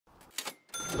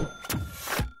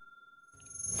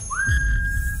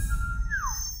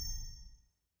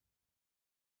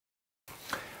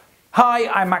Hi,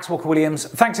 I'm Max Walker&Williams.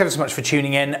 Thanks ever so much for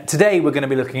tuning in. Today we're going to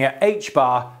be looking at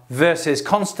HBAR versus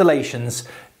Constellation's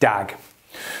DAG.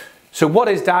 So what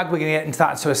is DAG? We're going to get into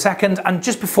that in a second. And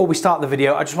just before we start the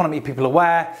video, I just want to make people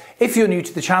aware, if you're new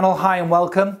to the channel, hi and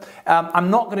welcome. I'm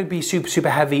not going to be super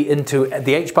heavy into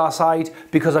the HBAR side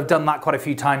because I've done that quite a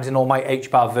few times in all my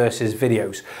HBAR versus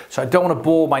videos. So I don't want to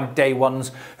bore my day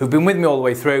ones who've been with me all the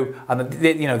way through and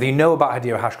they know about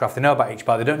Hedera Hashgraph, they know about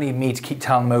HBAR, they don't need me to keep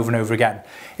telling them over and over again.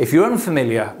 If you're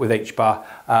unfamiliar with HBAR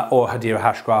or Hedera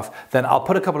Hashgraph, then I'll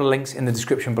put a couple of links in the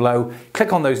description below.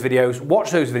 Click on those videos,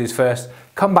 watch those videos first,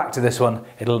 come back to this one,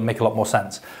 it'll make a lot more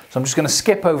sense. So I'm just going to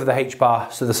skip over the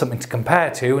HBAR so there's something to compare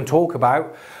to and talk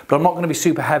about, but I'm not going to be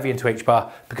super heavy into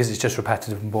HBAR because it's just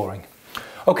repetitive and boring.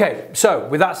 Okay, so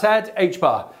with that said,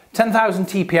 HBAR, 10,000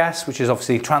 TPS, which is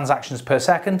obviously transactions per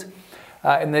second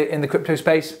in the crypto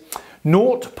space,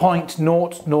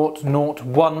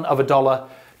 0.0001 of a dollar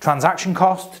transaction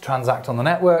cost to transact on the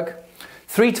network,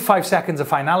 3 to 5 seconds of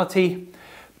finality,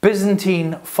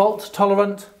 Byzantine fault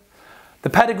tolerant, the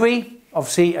pedigree.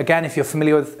 Obviously, again, if you're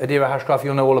familiar with Hedera Hashgraph,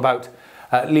 you'll know all about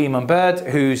Lehman Bird,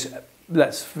 who's,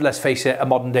 let's face it, a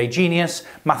modern day genius,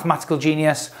 mathematical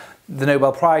genius, the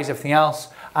Nobel Prize, everything else,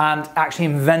 and actually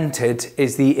invented,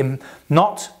 is the,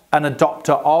 not an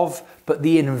adopter of, but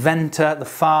the inventor, the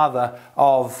father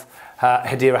of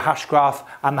Hedera Hashgraph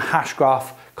and the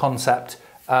Hashgraph concept.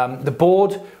 The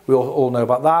board, we all know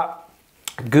about that,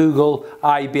 Google,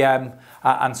 IBM,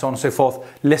 and so on and so forth.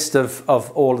 List of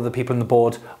all of the people on the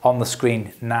board on the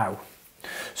screen now.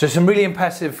 So some really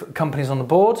impressive companies on the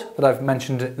board that I've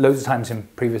mentioned loads of times in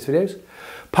previous videos.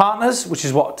 Partners, which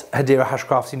is what Hedera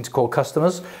Hashgraph seem to call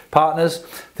customers. Partners,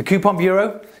 the Coupon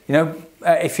Bureau. You know,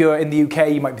 if you're in the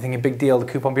UK, you might be thinking big deal, the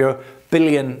Coupon Bureau. $1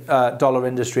 billion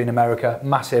industry in America,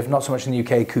 massive, not so much in the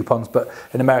UK coupons, but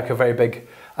in America very big.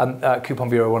 Coupon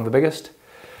Bureau, one of the biggest.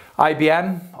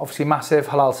 IBM, obviously massive.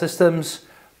 Halal Systems,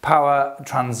 Power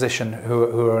Transition,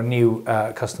 who are a new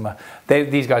customer.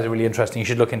 These guys are really interesting. You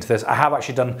should look into this. I have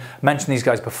actually mentioned these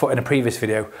guys before in a previous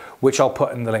video, which I'll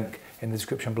put in the link in the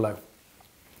description below.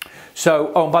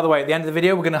 So, oh, and by the way, at the end of the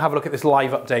video, we're going to have a look at this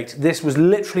live update. This was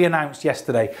literally announced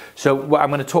yesterday. So I'm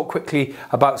going to talk quickly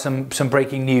about some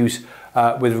breaking news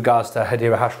with regards to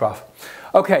Hedera Hashgraph.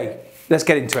 Okay, let's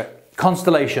get into it.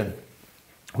 Constellation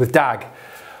with DAG.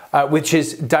 Which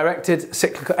is directed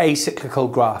acyclical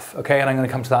graph, okay, and I'm going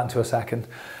to come to that into a second.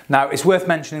 Now, it's worth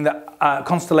mentioning that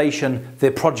Constellation,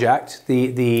 the project,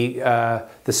 the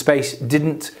space,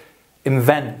 didn't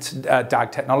invent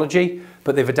DAG technology,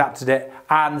 but they've adapted it,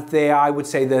 and I would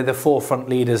say they're the forefront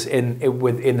leaders in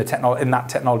that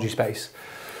technology space.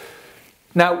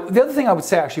 Now, the other thing I would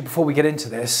say actually before we get into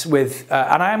this, and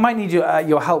I might need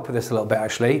your help with this a little bit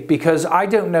actually, because I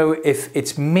don't know if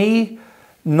it's me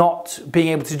not being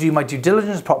able to do my due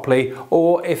diligence properly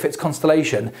or if it's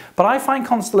Constellation, but I find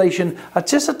Constellation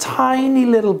just a tiny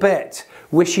little bit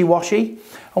wishy-washy.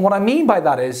 And what I mean by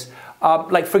that is,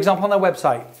 like for example on their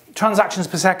website, transactions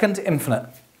per second, infinite.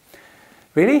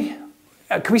 Really?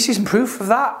 Can we see some proof of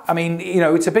that? I mean, you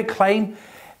know, it's a big claim.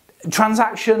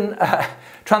 Transactions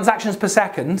per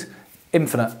second,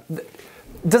 infinite.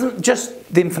 Doesn't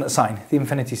just the infinite sign, the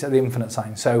infinite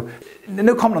sign. So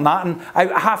no comment on that. And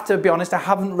I have to be honest, I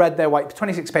haven't read their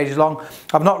 26 pages long.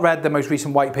 I've not read the most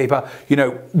recent white paper, you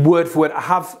know, word for word. I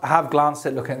have glanced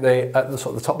at looking at the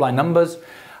sort of the top line numbers,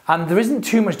 and there isn't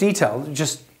too much detail.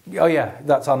 Just, oh yeah,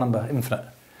 that's our number, infinite.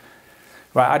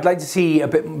 Right, I'd like to see a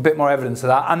bit more evidence of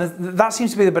that, and that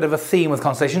seems to be a bit of a theme with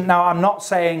Constellation. Now, I'm not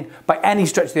saying by any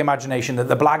stretch of the imagination that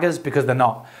they're blaggers, because they're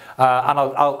not, and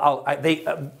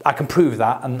I can prove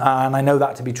that, and I know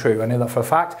that to be true. I know that for a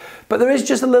fact. But there is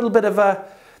just a little bit of a,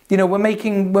 you know, we're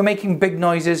making big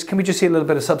noises. Can we just see a little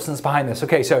bit of substance behind this?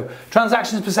 Okay, so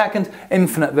transactions per second,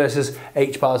 infinite versus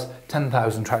HBAR's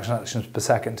 10,000 transactions per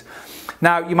second.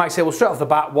 Now, you might say, well, straight off the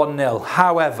bat, 1-0.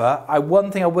 However,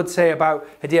 one thing I would say about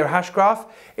Hedera Hashgraph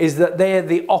is that they are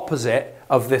the opposite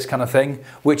of this kind of thing,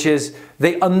 which is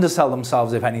they undersell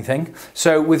themselves, if anything.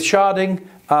 So with sharding,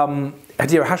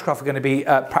 Hedera Hashgraph are going to be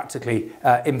practically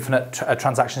infinite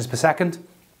transactions per second.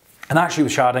 And actually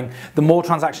with sharding, the more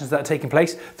transactions that are taking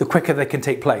place, the quicker they can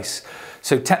take place.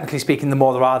 So technically speaking, the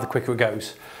more there are, the quicker it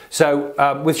goes. So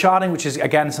with sharding, which is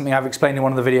again something I've explained in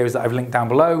one of the videos that I've linked down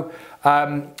below,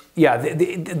 yeah,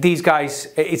 these guys,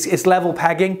 it's level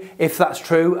pegging if that's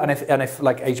true, and if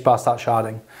like HBAR starts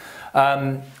sharding.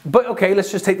 But okay,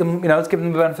 let's just take them, you know, let's give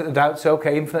them the benefit of the doubt. So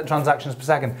okay, infinite transactions per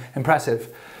second,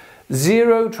 impressive.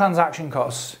 0 transaction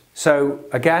costs. So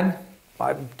again,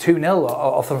 2-0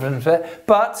 off the front of it.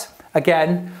 But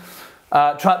again,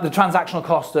 the transactional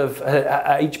cost of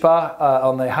HBAR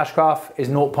on the hash graph is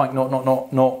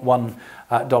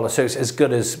 $0.0001, so it's as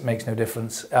good as makes no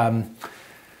difference.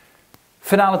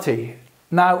 Finality.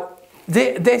 Now,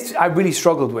 this I really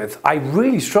struggled with. I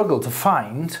really struggled to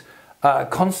find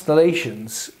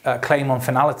Constellation's claim on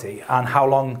finality and how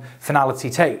long finality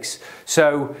takes.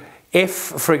 So if,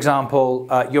 for example,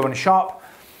 you're in a shop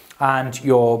and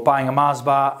you're buying a Mars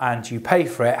bar and you pay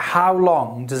for it, how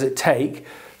long does it take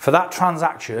for that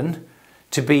transaction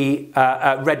to be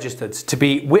registered, to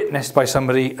be witnessed by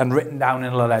somebody and written down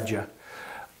in a ledger?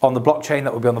 On the blockchain,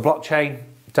 that would be on the blockchain.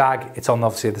 DAG, it's on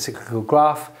obviously the cyclical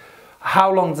graph.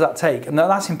 How long does that take? And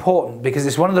that's important because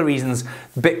it's one of the reasons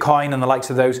Bitcoin and the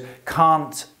likes of those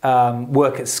can't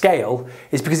work at scale,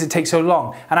 is because it takes so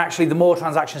long. And actually, the more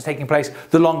transactions taking place,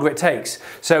 the longer it takes.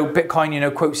 So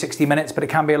Bitcoin, quote 60 minutes, but it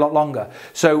can be a lot longer.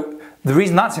 So the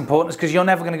reason that's important is because you're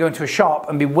never going to go into a shop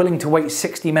and be willing to wait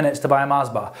 60 minutes to buy a Mars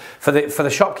bar. For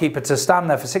the shopkeeper to stand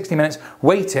there for 60 minutes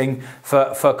waiting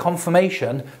for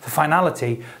confirmation, for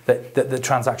finality that the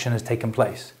transaction has taken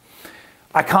place.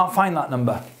 I can't find that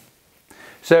number.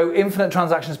 So infinite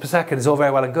transactions per second is all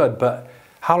very well and good, but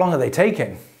how long are they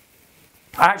taking?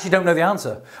 I actually don't know the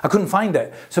answer. I couldn't find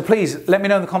it. So please let me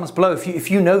know in the comments below if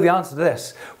you know the answer to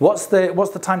this. What's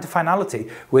the time to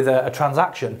finality with a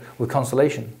transaction with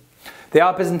Constellation? They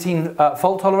are Byzantine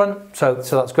fault tolerant, so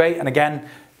that's great. And again,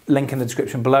 link in the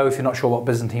description below if you're not sure what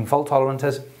Byzantine fault tolerant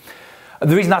is.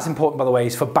 The reason that's important, by the way,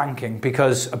 is for banking,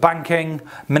 because banking,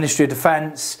 Ministry of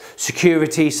Defence,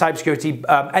 security, cybersecurity,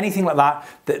 anything like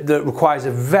that requires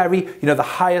a very, the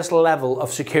highest level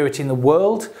of security in the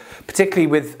world, particularly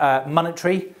with the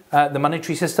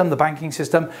monetary system, the banking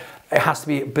system, it has to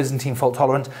be Byzantine fault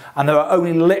tolerant. And there are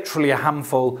only literally a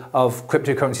handful of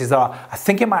cryptocurrencies there are. I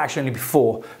think it might actually only be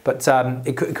 4, but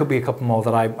it could be a couple more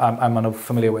that I'm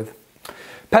unfamiliar with.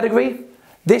 Pedigree.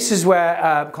 This is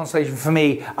where Constellation for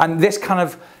me, and this kind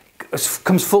of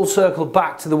comes full circle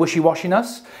back to the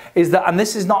wishy-washiness, is that, and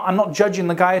this is not, I'm not judging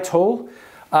the guy at all,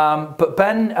 but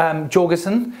Ben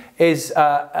Jorgensen is the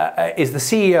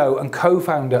CEO and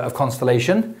co-founder of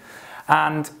Constellation,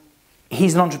 and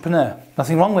he's an entrepreneur.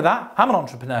 Nothing wrong with that. I'm an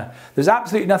entrepreneur. There's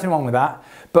absolutely nothing wrong with that.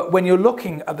 But when you're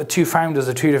looking at the two founders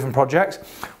of two different projects,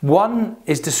 one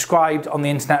is described on the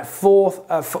internet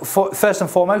first and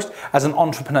foremost as an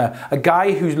entrepreneur, a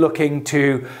guy who's looking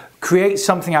to create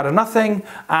something out of nothing,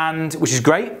 and which is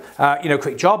great,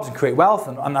 create jobs and create wealth,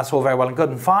 and that's all very well and good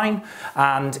and fine.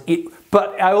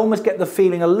 But I almost get the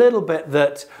feeling a little bit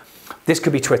that this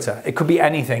could be Twitter. It could be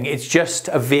anything. It's just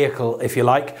a vehicle, if you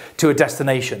like, to a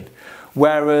destination.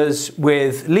 Whereas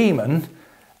with Lehman,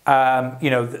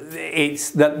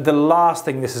 it's the last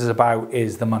thing this is about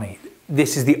is the money.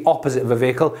 This is the opposite of a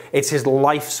vehicle. It's his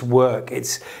life's work.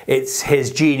 It's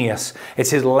his genius. It's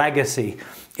his legacy.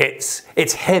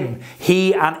 It's him.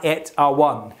 He and it are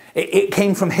one. It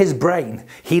came from his brain.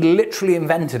 He literally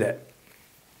invented it.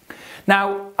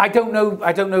 Now, I don't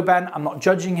know Ben. I'm not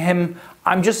judging him.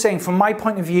 I'm just saying from my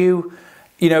point of view,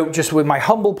 just with my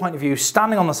humble point of view,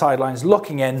 standing on the sidelines,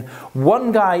 looking in,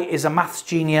 one guy is a maths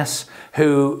genius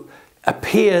who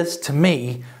appears to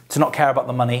me to not care about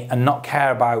the money and not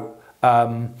care about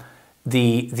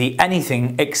the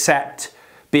anything except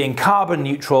being carbon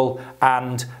neutral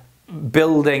and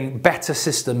building better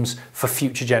systems for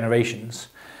future generations.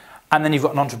 And then you've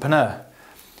got an entrepreneur.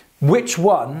 Which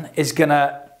one is going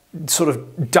to sort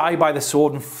of die by the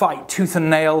sword and fight tooth and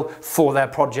nail for their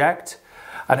project?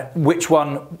 And which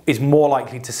one is more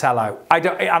likely to sell out? And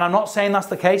I'm not saying that's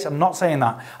the case. I'm not saying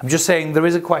that. I'm just saying there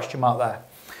is a question mark there.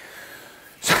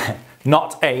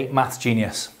 Not a maths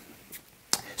genius.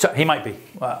 So he might be.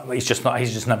 Well, he's just not.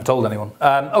 He's just never told anyone.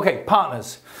 Okay,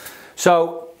 partners.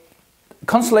 So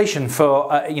Constellation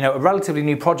for a relatively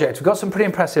new project. We've got some pretty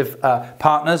impressive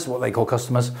partners, what they call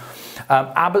customers.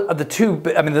 The two,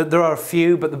 I mean, there are a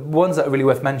few, but the ones that are really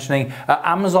worth mentioning are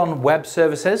Amazon Web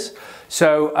Services.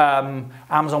 So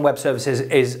Amazon Web Services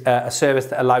is a service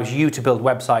that allows you to build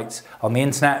websites on the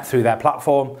internet through their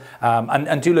platform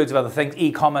and do loads of other things,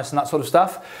 e-commerce and that sort of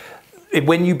stuff.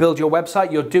 When you build your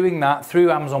website, you're doing that through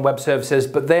Amazon Web Services,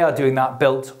 but they are doing that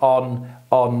built on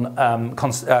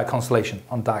Constellation,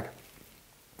 on DAG.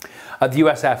 The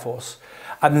US Air Force.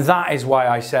 And that is why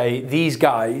I say these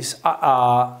guys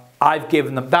I've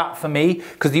given them that for me,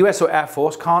 because the US Air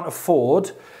Force can't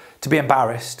afford to be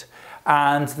embarrassed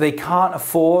and they can't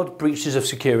afford breaches of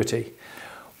security.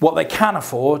 What they can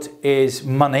afford is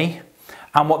money,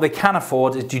 and what they can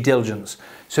afford is due diligence.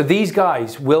 So these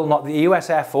guys will not, the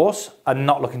US Air Force are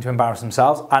not looking to embarrass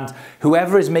themselves, and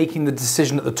whoever is making the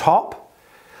decision at the top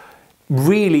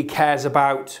really cares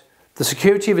about the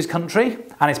security of his country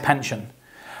and his pension.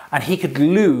 And he could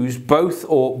lose both,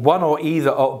 or one or either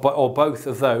or both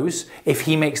of those if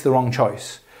he makes the wrong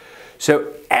choice.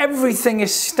 So everything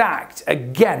is stacked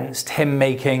against him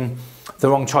making the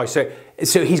wrong choice.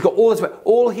 So he's got all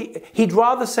this. He'd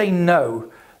rather say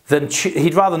no than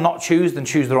he'd rather not choose than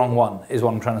choose the wrong one, is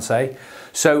what I'm trying to say.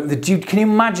 So can you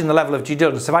imagine the level of due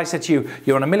diligence? If I said to you,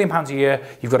 you're on £1 million a year,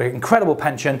 you've got an incredible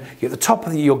pension, you're at the top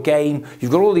of your game,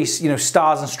 you've got all these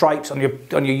stars and stripes on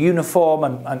your uniform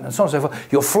and so on and so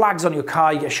forth, your flags on your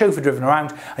car, you get a chauffeur driven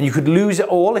around, and you could lose it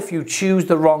all if you choose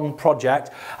the wrong project,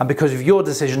 and because of your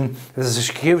decision there's a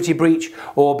security breach,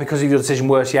 or because of your decision,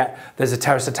 worse yet, there's a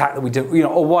terrorist attack that we do,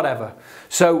 or whatever.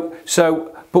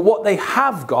 But what they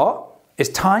have got is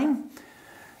time,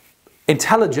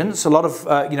 intelligence, a lot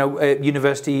of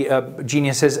university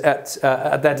geniuses at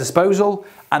their disposal,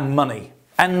 and money,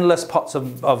 endless pots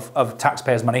of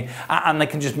taxpayers' money, and they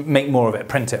can just make more of it,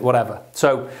 print it, whatever.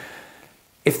 So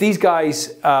if these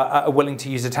guys are willing to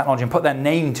use the technology and put their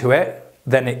name to it,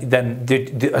 then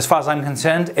as far as I'm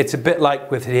concerned, it's a bit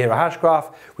like with Hedera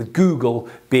Hashgraph, with Google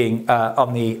being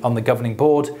on the governing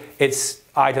board.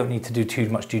 I don't need to do too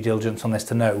much due diligence on this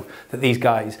to know that these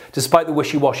guys, despite the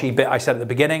wishy-washy bit I said at the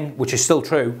beginning, which is still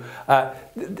true,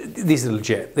 these are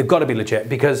legit. They've got to be legit,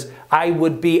 because I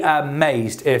would be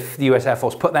amazed if the US Air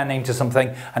Force put their name to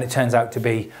something and it turns out to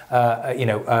be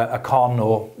a con,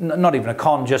 or not even a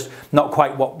con, just not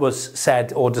quite what was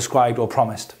said or described or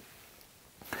promised.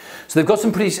 So they've got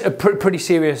some pretty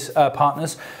serious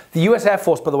partners. The US Air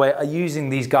Force, by the way, are using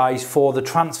these guys for the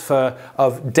transfer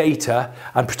of data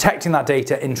and protecting that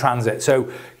data in transit. So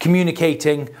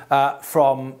communicating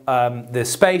from the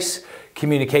space,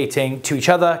 communicating to each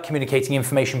other, communicating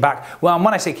information back. Well, and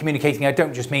when I say communicating, I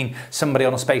don't just mean somebody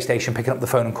on a space station picking up the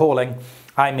phone and calling.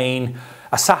 I mean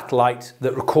a satellite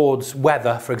that records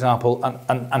weather, for example,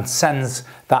 and sends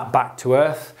that back to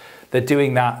Earth. They're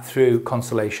doing that through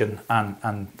Constellation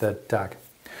and the DAG.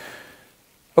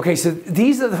 Okay, so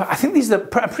these are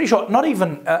I'm pretty sure not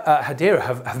even Hedera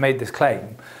have made this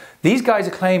claim. These guys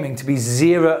are claiming to be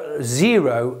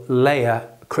zero layer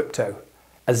crypto,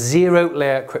 a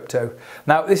 0-layer crypto.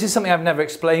 Now, this is something I've never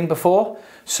explained before,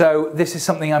 so this is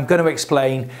something I'm going to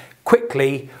explain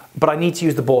quickly, but I need to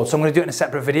use the board, so I'm going to do it in a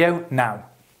separate video now.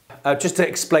 Just to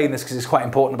explain this, because it's quite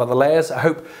important about the layers, I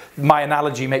hope my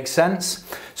analogy makes sense.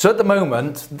 So at the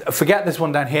moment, forget this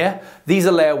one down here, these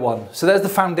are layer 1. So there's the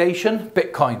foundation,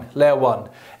 Bitcoin, layer 1.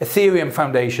 Ethereum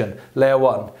foundation, layer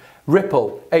 1.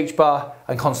 Ripple, HBAR,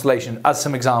 and Constellation as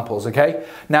some examples, okay?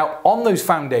 Now, on those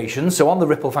foundations, so on the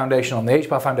Ripple foundation, on the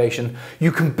HBAR foundation,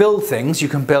 you can build things. You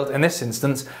can build, in this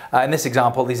instance, in this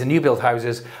example, these are new build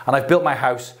houses, and I've built my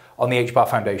house on the HBAR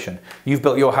foundation. You've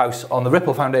built your house on the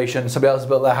Ripple foundation, somebody else has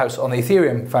built their house on the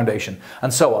Ethereum foundation,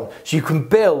 and so on. So you can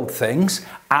build things,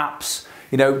 apps,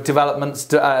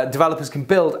 developers can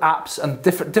build apps and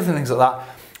different things like that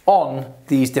on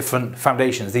these different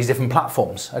foundations, these different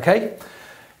platforms, okay?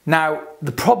 Now,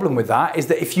 the problem with that is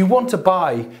that if you want to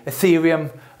buy Ethereum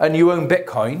and you own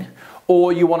Bitcoin,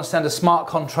 or you want to send a smart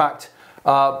contract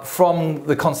from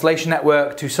the Constellation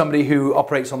network to somebody who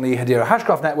operates on the Hedera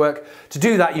Hashgraph network, to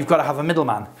do that you've got to have a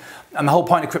middleman. And the whole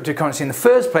point of cryptocurrency in the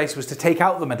first place was to take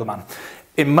out the middleman.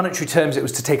 In monetary terms it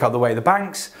was to take out the way of the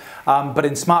banks, but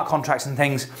in smart contracts and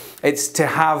things it's to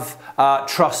have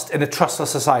trust in a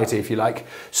trustless society, if you like.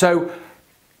 So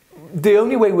the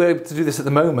only way we're able to do this at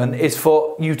the moment is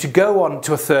for you to go on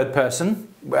to a third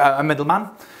person, a middleman,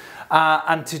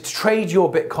 and to trade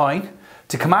your Bitcoin,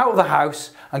 to come out of the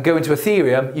house and go into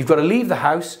Ethereum. You've got to leave the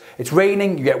house, it's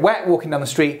raining, you get wet walking down the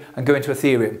street, and go into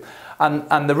Ethereum.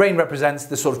 And the rain represents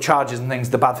the sort of charges and things,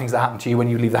 the bad things that happen to you when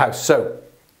you leave the house. So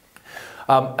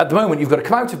at the moment you've got to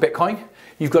come out of Bitcoin,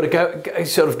 you've got to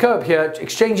go up here,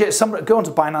 exchange it, go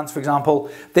onto Binance, for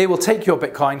example, they will take your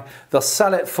Bitcoin, they'll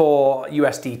sell it for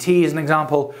USDT as an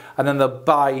example, and then they'll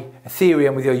buy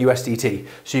Ethereum with your USDT.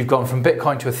 So you've gone from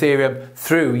Bitcoin to Ethereum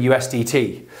through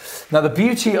USDT. Now the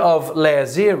beauty of layer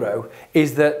 0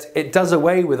 is that it does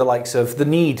away with the likes of the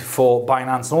need for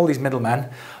Binance and all these middlemen,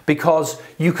 because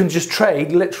you can just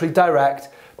trade literally direct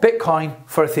Bitcoin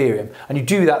for Ethereum, and you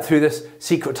do that through this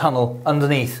secret tunnel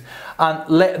underneath.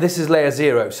 And this is layer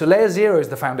 0. So layer 0 is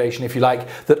the foundation, if you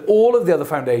like, that all of the other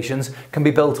foundations can be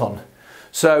built on.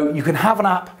 So you can have an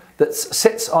app that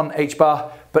sits on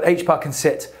HBAR, but HBAR can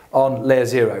sit on layer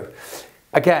 0.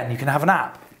 Again, you can have an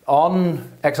app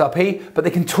on XRP, but they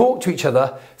can talk to each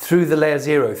other through the layer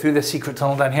 0, through the secret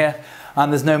tunnel down here,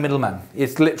 and there's no middleman.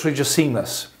 It's literally just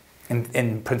seamless,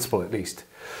 in principle at least.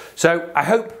 So I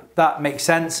hope that makes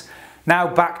sense.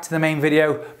 Now back to the main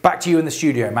video, back to you in the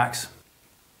studio, Max.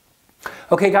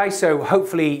 Okay guys, so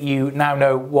hopefully you now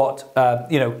know what,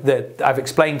 that I've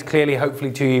explained clearly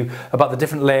hopefully to you about the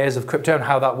different layers of crypto and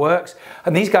how that works.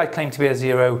 And these guys claim to be a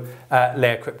zero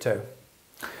layer crypto.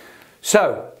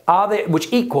 So,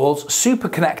 which equals super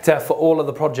connector for all of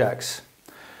the projects.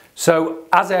 So,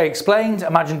 as I explained,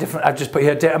 imagine different, I've just put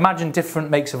here, imagine different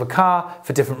makes of a car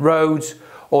for different roads,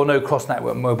 or no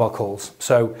cross-network mobile calls.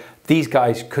 So these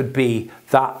guys could be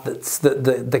that's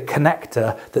the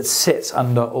connector that sits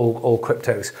under all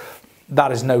cryptos.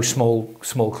 That is no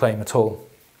small claim at all.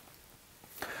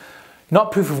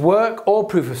 Not proof of work or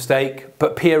proof of stake,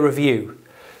 but peer review.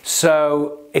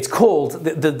 So it's called,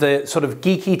 the sort of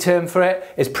geeky term for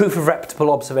it is proof of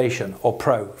reputable observation, or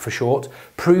PRO for short.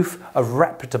 Proof of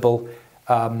reputable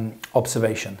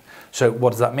observation. So what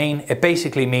does that mean? It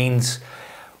basically means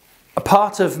a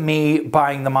part of me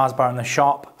buying the Mars bar in the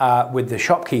shop with the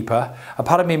shopkeeper, a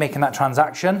part of me making that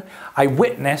transaction, I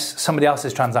witness somebody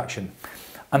else's transaction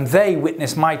and they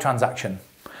witness my transaction.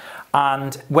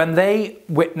 And when they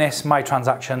witness my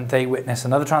transaction, they witness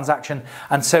another transaction.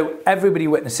 And so everybody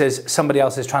witnesses somebody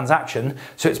else's transaction.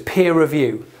 So it's peer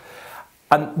review.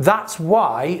 And that's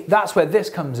where this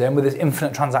comes in with this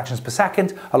infinite transactions per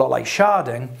second, a lot like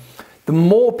sharding. The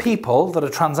more people that are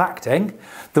transacting,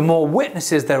 the more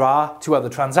witnesses there are to other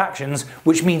transactions,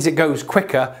 which means it goes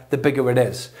quicker the bigger it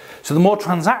is. So the more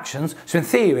transactions, so in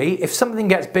theory, if something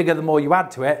gets bigger the more you add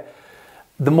to it,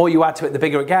 the more you add to it, the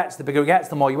bigger it gets,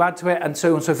 the more you add to it, and so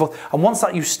on and so forth. And once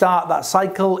that you start that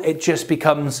cycle, it just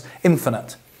becomes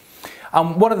infinite.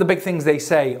 And one of the big things they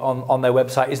say on their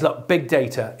website is, look, big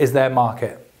data is their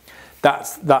market.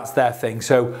 That's their thing.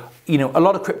 So, a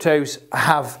lot of cryptos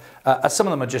have, some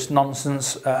of them are just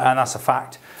nonsense, and that's a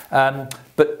fact.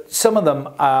 But some of them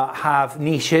have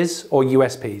niches or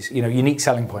USPs, unique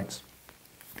selling points.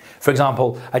 For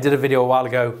example, I did a video a while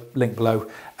ago, link below,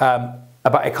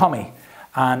 about economy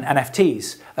and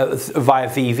NFTs via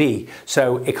VV.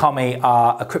 So economy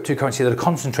are a cryptocurrency that are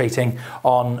concentrating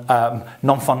on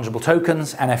non-fungible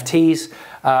tokens, NFTs,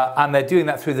 and they're doing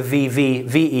that through the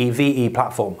VE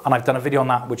platform. And I've done a video on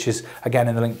that, which is again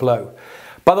in the link below.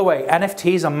 By the way,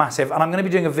 NFTs are massive, and I'm going to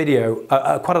be doing a video,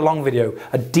 quite a long video,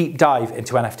 a deep dive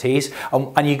into NFTs.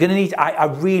 And you're going to need, I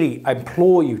really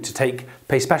implore you to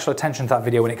pay special attention to that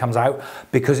video when it comes out,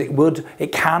 because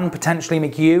it can potentially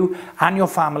make you and your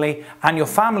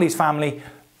family's family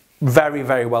very,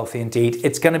 very wealthy indeed.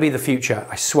 It's going to be the future,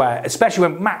 I swear. Especially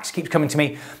when Max keeps coming to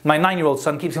me, my 9-year-old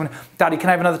son keeps coming, Daddy, can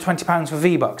I have another £20 for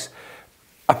V-Bucks?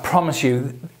 I promise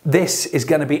you, this is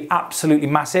going to be absolutely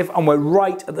massive, and we're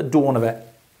right at the dawn of it.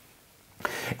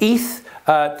 ETH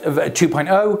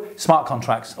 2.0, smart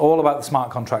contracts, all about the smart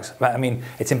contracts. I mean,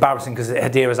 it's embarrassing because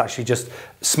Hedera has actually just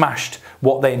smashed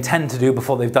what they intend to do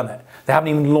before they've done it. They haven't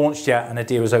even launched yet, and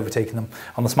Hedera has overtaken them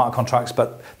on the smart contracts,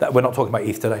 but we're not talking about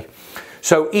ETH today.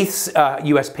 So ETH's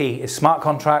USP is smart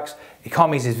contracts,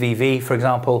 Economies is VV, for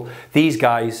example. These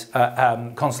guys,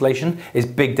 Constellation, is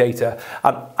big data.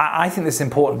 And I think this is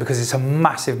important because it's a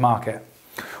massive market.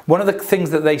 One of the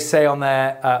things that they say on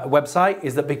their website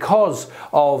is that because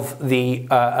of the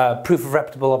proof of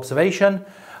reputable observation,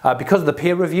 because of the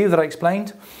peer review that I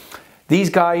explained, these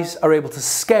guys are able to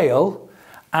scale,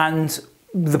 and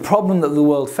the problem that the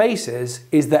world faces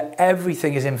is that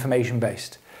everything is information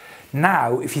based.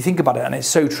 Now, if you think about it, and it's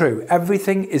so true,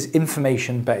 everything is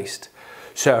information based.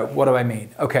 So what do I mean?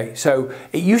 Okay, so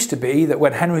it used to be that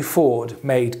when Henry Ford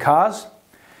made cars,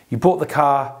 you bought the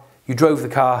car, you drove the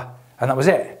car, and that was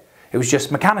it. It was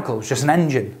just mechanical, it was just an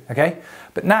engine, okay?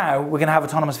 But now we're gonna have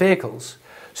autonomous vehicles.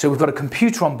 So we've got a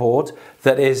computer on board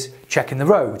that is checking the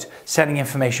road, sending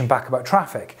information back about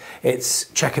traffic. It's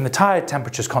checking the tire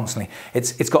temperatures constantly.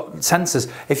 It's got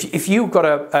sensors. If you've got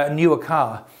a newer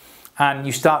car and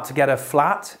you start to get a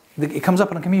flat, it comes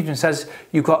up on a computer and says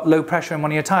you've got low pressure in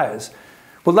one of your tires.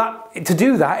 Well, to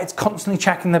do that, it's constantly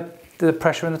checking the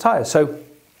pressure in the tires. So,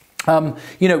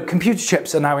 computer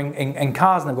chips are now in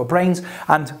cars, and they've got brains,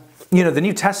 and the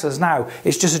new Teslas now,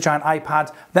 it's just a giant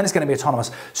iPad, then it's going to be autonomous.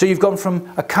 So you've gone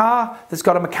from a car that's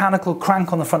got a mechanical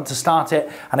crank on the front to start it,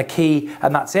 and a key,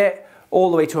 and that's it, all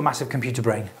the way to a massive computer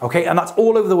brain, okay? And that's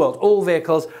all over the world. All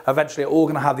vehicles eventually are all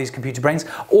going to have these computer brains.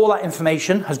 All that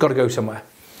information has got to go somewhere.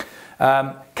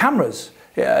 Cameras,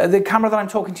 the camera that I'm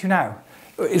talking to now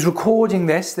is recording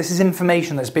this. This is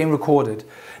information that's being recorded.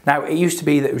 Now, it used to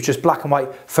be that it was just black and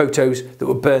white photos that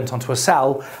were burnt onto a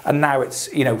cell, and now it's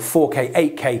 4K,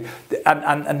 8K,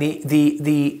 and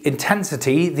the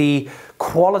intensity, the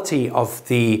quality of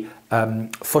the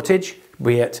footage,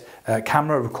 be it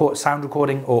camera, sound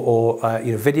recording, or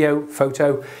video,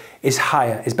 photo, is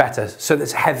higher, is better. So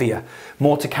that's heavier,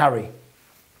 more to carry.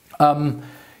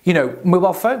 You know,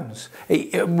 mobile phones.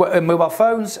 Mobile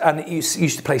phones, and it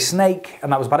used to play Snake,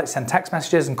 and that was about it. Send text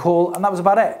messages and call, and that was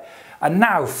about it. And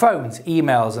now phones,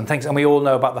 emails and things, and we all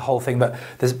know about the whole thing that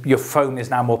your phone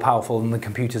is now more powerful than the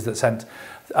computers that sent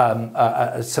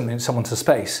someone to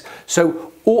space.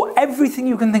 So everything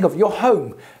you can think of, your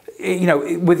home, you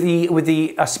know, with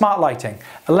the smart lighting,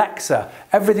 Alexa,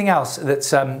 everything else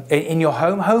that's in your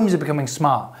home, homes are becoming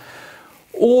smart.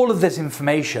 All of this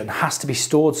information has to be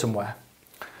stored somewhere.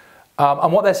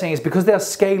 And what they're saying is, because they're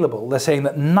scalable, they're saying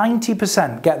that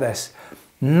 90%, get this,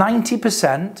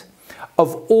 90%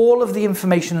 of all of the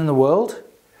information in the world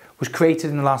was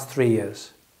created in the last 3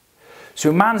 years.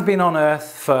 So man's been on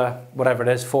Earth for whatever it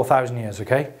is, 4,000 years,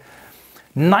 okay?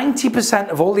 90%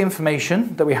 of all the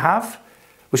information that we have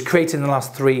was created in the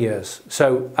last 3 years.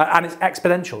 So, and it's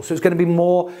exponential. So it's going to be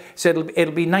more, so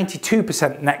it'll be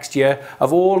 92% next year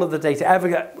of all of the data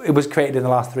ever it was created in the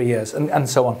last 3 years, and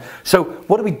so on. So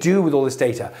what do we do with all this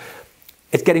data?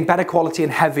 It's getting better quality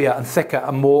and heavier and thicker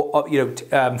and more,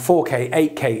 4K,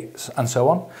 8K and so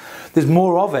on. There's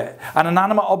more of it. And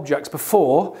inanimate objects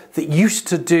before that used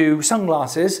to do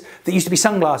sunglasses, that used to be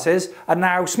sunglasses, are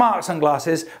now smart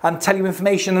sunglasses and tell you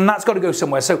information, and that's got to go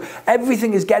somewhere. So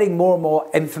everything is getting more and more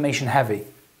information heavy.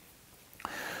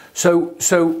 So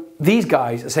these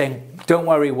guys are saying, don't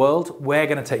worry world, we're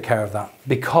going to take care of that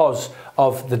because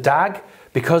of the DAG,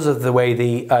 because of the way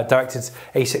the directed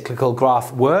acyclical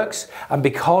graph works, and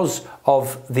because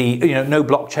of the no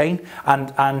blockchain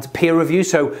and peer review.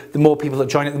 So the more people that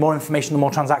join it, the more information, the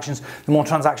more transactions,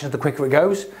 the quicker it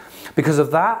goes. Because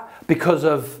of that, because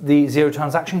of the zero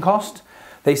transaction cost,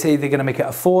 they say they're going to make it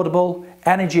affordable,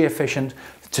 energy efficient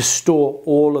to store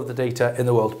all of the data in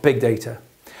the world, big data.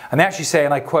 And they actually say,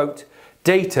 and I quote,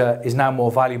 data is now more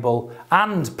valuable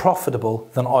and profitable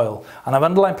than oil. And I've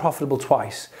underlined profitable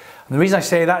twice. And the reason I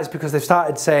say that is because they've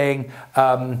started saying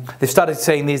these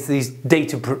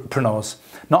datapreneurs,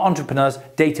 not entrepreneurs,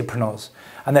 datapreneurs,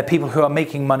 and they're people who are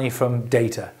making money from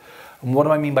data. And what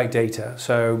do I mean by data?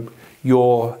 So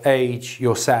your age,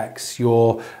 your sex,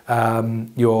 your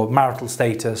marital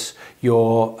status,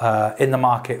 you're in the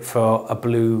market for a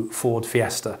blue Ford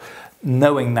Fiesta.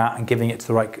 Knowing that and giving it to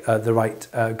the right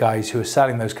guys who are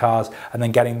selling those cars, and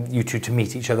then getting you two to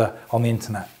meet each other on the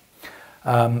internet.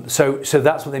 So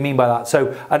that's what they mean by that.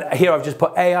 So and here I've just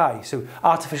put AI, so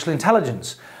artificial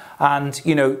intelligence, and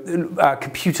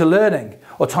computer learning,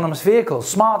 autonomous vehicles,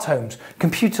 smart homes,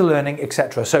 computer learning,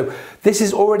 etc. So this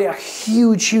is already a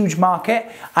huge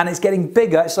market, and it's getting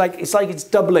bigger. It's like it's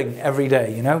doubling every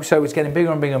day, So it's getting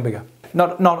bigger and bigger and bigger.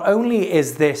 Not only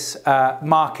is this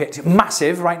market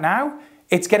massive right now,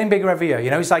 it's getting bigger every year.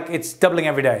 It's like it's doubling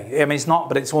every day. I mean, it's not,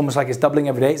 but it's almost like it's doubling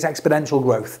every day. It's exponential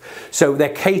growth. So they're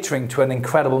catering to an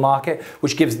incredible market,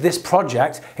 which gives this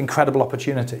project incredible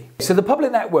opportunity. So the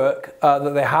public network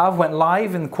that they have went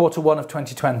live in Q1 of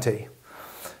 2020.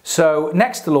 So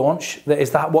next to launch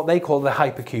is what they call the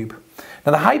Hypercube.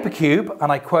 Now the Hypercube, and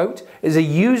I quote, is a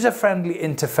user-friendly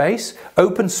interface,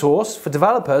 open source for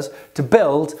developers to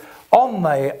build on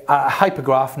the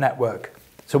hypergraph network.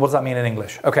 So what does that mean in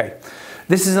English? Okay,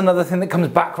 this is another thing that comes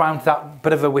back around to that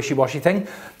bit of a wishy-washy thing.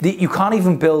 You can't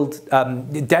even build,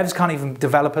 developers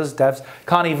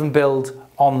can't even build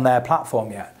on their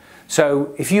platform yet.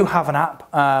 So if you have an app,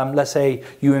 let's say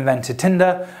you invented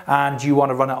Tinder and you want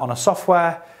to run it on a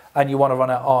software and you want to run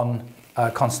it on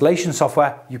Constellation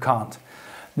software, you can't.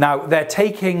 Now they're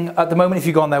taking, at the moment, if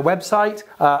you go on their website,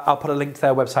 I'll put a link to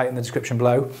their website in the description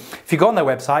below. If you go on their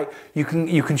website, you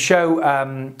can show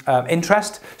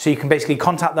interest. So you can basically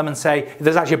contact them and say,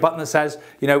 there's actually a button that says,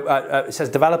 it says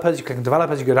developers. You click on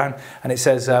developers, you go down, and it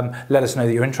says, let us know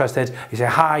that you're interested. You say,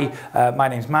 hi, my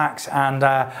name's Max, and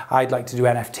I'd like to do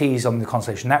NFTs on the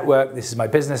Constellation network. This is my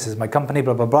business, this is my company,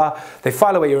 blah blah blah. They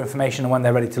file away your information, and when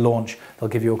they're ready to launch, they'll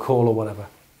give you a call or whatever.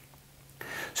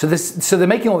 So they're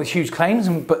making all these huge claims,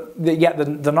 but yet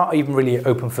they're not even really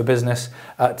open for business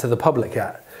to the public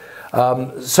yet.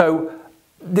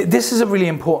 This is a really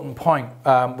important point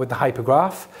with the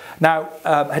hypergraph. Now,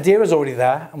 Hedera is already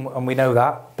there, and we know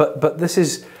that, but this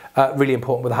is really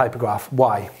important with the hypergraph.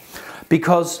 Why?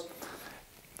 Because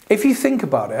if you think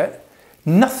about it,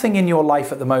 nothing in your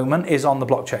life at the moment is on the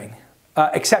blockchain,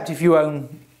 except if you own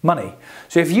money.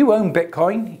 So if you own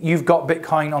Bitcoin, you've got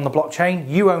Bitcoin on the blockchain,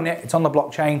 you own it, it's on the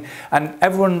blockchain, and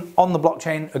everyone on the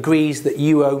blockchain agrees that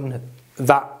you own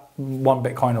that 1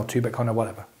 Bitcoin or 2 Bitcoin or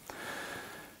whatever.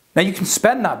 Now you can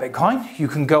spend that Bitcoin, you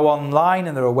can go online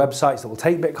and there are websites that will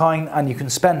take Bitcoin and you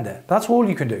can spend it. That's all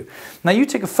you can do. Now you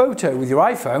take a photo with your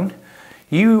iPhone,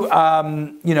 you have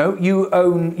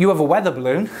a weather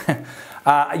balloon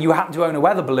you happen to own a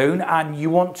weather balloon and you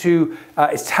want to,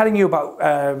 it's telling you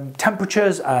about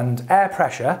temperatures and air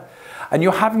pressure, and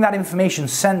you're having that information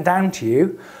sent down to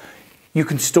you, you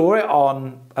can store it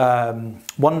on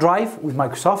OneDrive with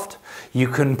Microsoft. You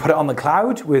can put it on the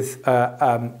cloud with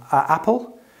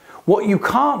Apple. What you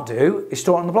can't do is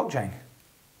store it on the blockchain.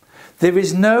 There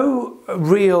is no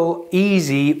real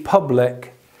easy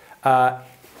public, and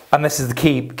this is the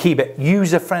key bit,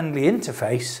 user-friendly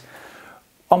interface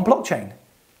on blockchain.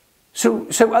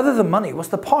 So other than money, what's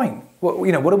the point? What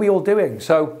are we all doing?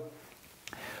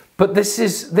 But this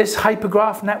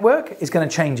hypergraph network is going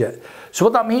to change it. So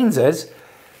what that means is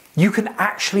you can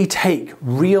actually take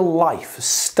real life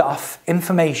stuff,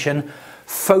 information,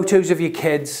 photos of your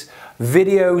kids,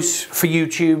 videos for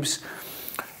YouTube's,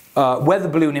 weather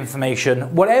balloon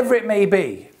information, whatever it may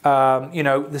be,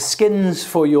 the skins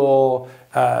for your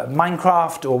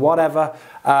Minecraft or whatever,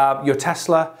 your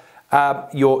Tesla,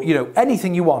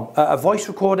 anything you want, a voice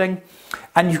recording,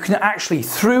 and you can actually,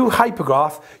 through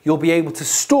hypergraph, you'll be able to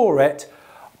store it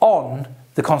on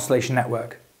the Constellation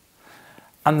network.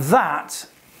 And that,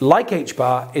 like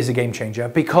HBAR, is a game changer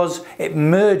because it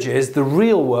merges the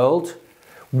real world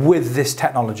with this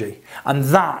technology. And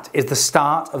that is the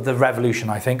start of the revolution,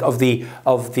 I think, of the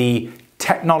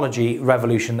technology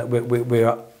revolution that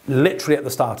we're literally at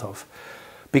the start of.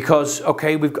 Because,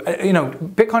 okay, we've got,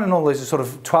 Bitcoin and all this is sort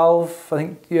of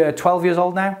 12 years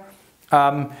old now.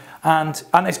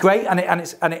 And it's great, and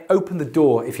it opened the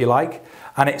door, if you like,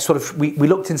 and it sort of, we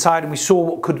looked inside and we saw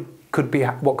what could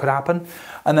happen.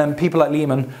 And then people like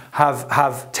Lehman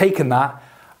have taken that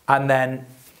and then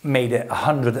made it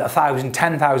 100, 1,000,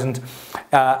 10,000,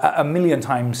 a million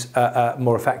times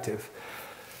more effective.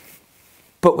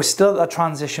 But we're still at that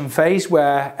transition phase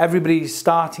where everybody's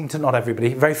starting to, not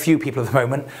everybody, very few people at the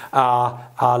moment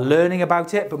are learning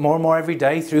about it, but more and more every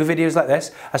day through videos like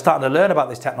this are starting to learn about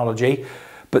this technology.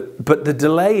 But the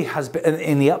delay has been,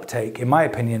 in the uptake, in my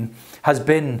opinion, has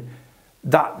been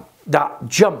that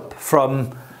jump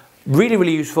from really,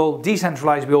 really useful,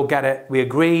 decentralized, we all get it, we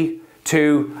agree,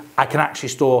 to I can actually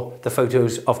store the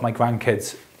photos of my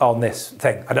grandkids on this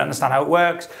thing. I don't understand how it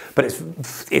works, but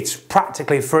it's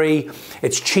practically free,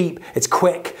 it's cheap, it's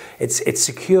quick, it's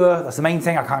secure. That's the main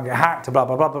thing. I can't get hacked. Blah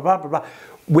blah blah blah blah blah.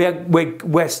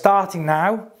 We're starting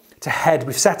now to head.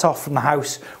 We've set off from the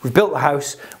house. We've built the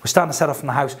house. We're starting to set off from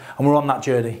the house, and we're on that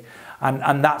journey.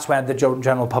 And that's where the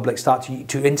general public start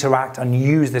to interact and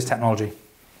use this technology.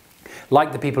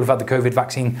 Like the people who've had the COVID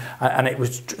vaccine, and it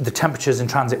was the temperatures in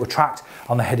transit were tracked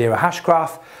on the Hedera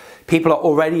Hashgraph. People are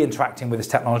already interacting with this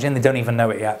technology and they don't even know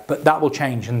it yet, but that will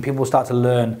change and people will start to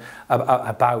learn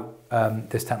about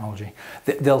this technology.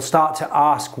 They'll start to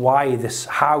ask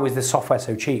how is this software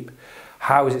so cheap?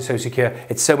 How is it so secure?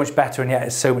 It's so much better and yet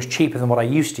it's so much cheaper than what I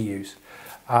used to use.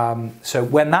 So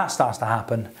when that starts to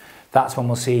happen, that's when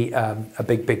we'll see a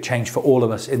big change for all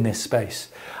of us in this space.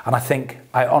 And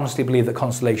I honestly believe that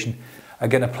Constellation are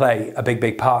going to play a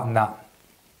big part in that.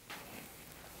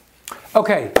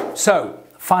 Okay, so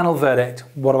final verdict,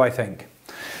 what do I think?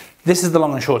 This is the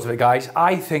long and short of it, guys.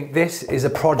 I think this is a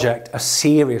project, a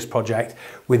serious project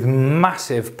with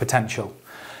massive potential.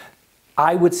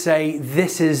 I would say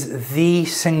this is the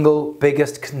single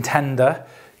biggest contender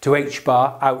to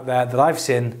HBAR out there that I've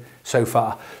seen so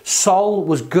far. SOL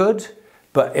was good,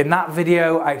 but in that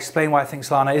video I explained why I think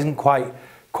Solana isn't quite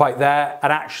there,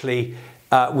 and actually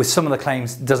with some of the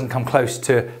claims doesn't come close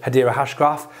to Hedera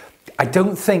Hashgraph. I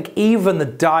don't think even the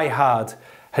die-hard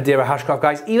Hedera Hashgraph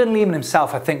guys, even Lehman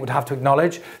himself, I think would have to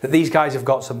acknowledge that these guys have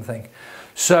got something.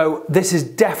 So this is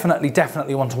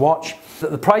definitely one to watch.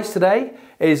 The price today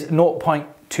is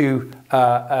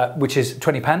 0.2, which is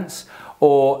 20 pence,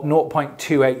 or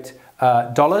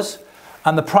 $0.28 dollars.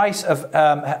 And the price of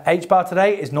HBAR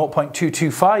today is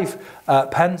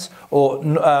 0.225 pence,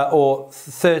 or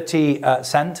 30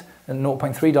 cent, and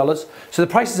 $0.3. So the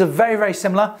prices are very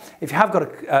similar. If you have got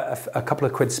a couple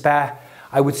of quid spare,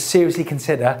 I would seriously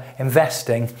consider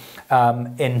investing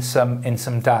in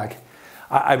some DAG.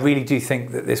 I really do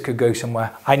think that this could go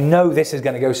somewhere. I know this is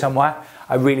going to go somewhere.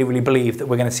 I really believe that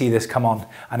we're going to see this come on,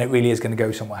 and it really is going to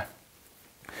go somewhere.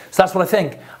 So that's what I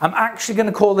think. I'm actually going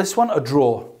to call this one a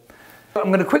draw. I'm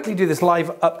going to quickly do this live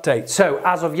update. So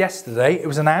as of yesterday, it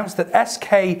was announced that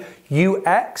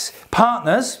SKUX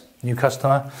Partners, new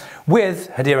customer, with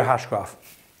Hedera Hashgraph.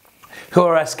 Who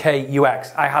are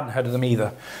SKUX? I hadn't heard of them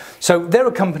either. So they're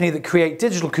a company that create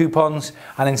digital coupons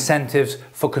and incentives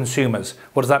for consumers.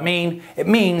 What does that mean? It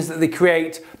means that they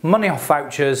create money off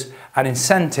vouchers and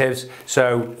incentives.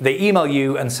 So they email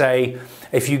you and say,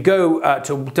 if you go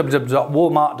to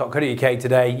www.walmart.co.uk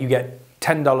today, you get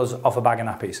 $10 off a bag of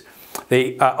nappies.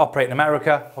 They operate in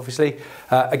America, obviously.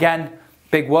 Again,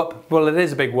 big whoop. Well, it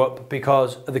is a big whoop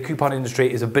because the coupon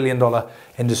industry is $1 billion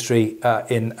industry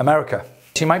in America.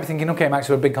 So you might be thinking, okay, Max,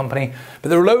 we're a big company, but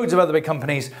there are loads of other big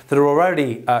companies that are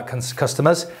already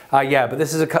customers. Yeah, but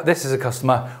this is a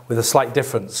customer with a slight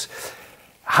difference.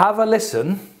 Have a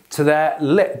listen to the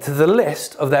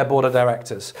list of their board of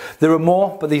directors. There are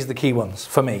more, but these are the key ones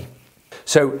for me.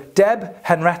 So Deb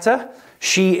Henretta,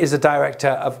 she is a director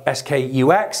of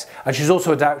SKUX, and she's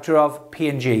also a director of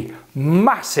P&G,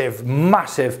 massive,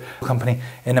 massive company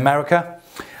in America.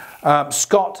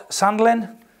 Scott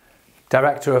Sandlin,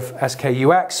 director of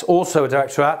SKUX, also a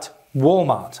director at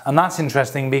Walmart. And that's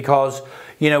interesting because,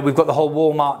 you know, we've got the whole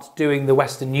Walmart doing the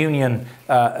Western Union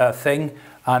thing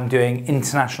and doing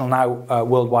international now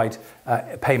worldwide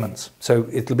payments. So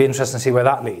it'll be interesting to see where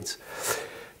that leads.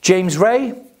 James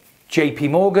Ray, JP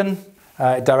Morgan,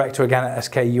 director again at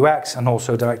SKUX and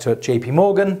also director at JP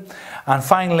Morgan. And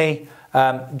finally,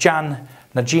 Jan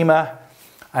Najima,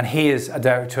 and he is a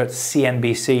director at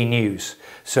CNBC News.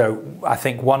 So I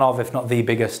think one of, if not the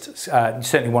biggest,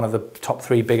 certainly one of the top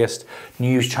 3 biggest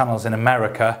news channels in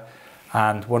America.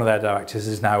 And one of their directors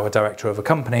is now a director of a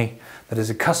company that is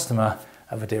a customer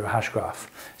of Hedera Hashgraph.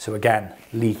 So again,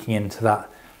 leaking into that,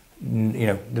 you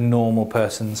know, the normal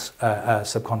person's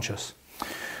subconscious.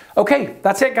 Okay,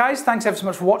 that's it guys. Thanks ever so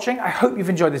much for watching. I hope you've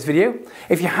enjoyed this video.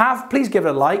 If you have, please give it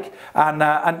a like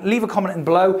and leave a comment in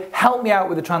below. Help me out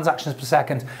with the transactions per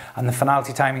second and the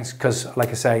finality timings, because like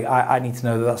I say, I need to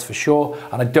know that that's for sure,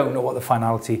 and I don't know what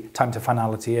the time to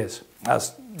finality is.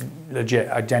 That's legit.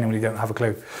 I genuinely don't have a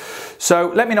clue. So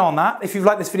let me know on that. If you've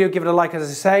liked this video, give it a like, as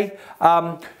I say.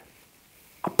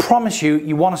 I promise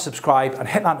you want to subscribe and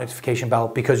hit that notification bell,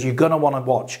 because you're going to want to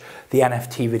watch the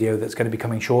NFT video that's going to be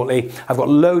coming shortly. I've got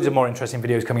loads of more interesting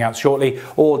videos coming out shortly,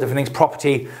 all different things: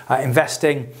 property,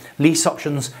 investing, lease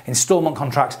options, installment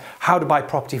contracts, how to buy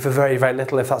property for very, very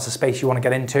little if that's a space you want to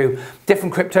get into,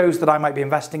 different cryptos that I might be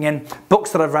investing in,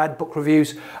 books that I've read, book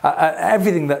reviews,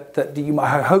 everything that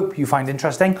I hope you find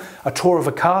interesting. A tour of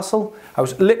a castle. I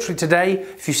was literally today,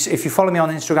 if you follow me on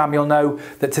Instagram, you'll know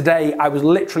that today I was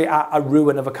literally at a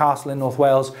ruin of a castle in North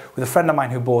Wales with a friend of mine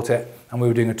who bought it, and we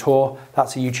were doing a tour.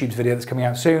 That's a YouTube video that's coming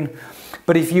out soon.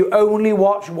 But if you only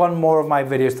watch one more of my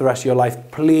videos the rest of your life,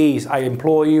 please, I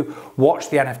implore you, watch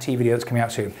the NFT video that's coming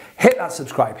out soon. Hit that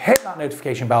subscribe, hit that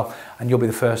notification bell, and you'll be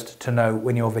the first to know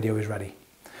when your video is ready.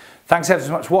 Thanks ever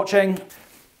so much for watching.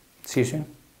 See you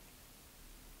soon.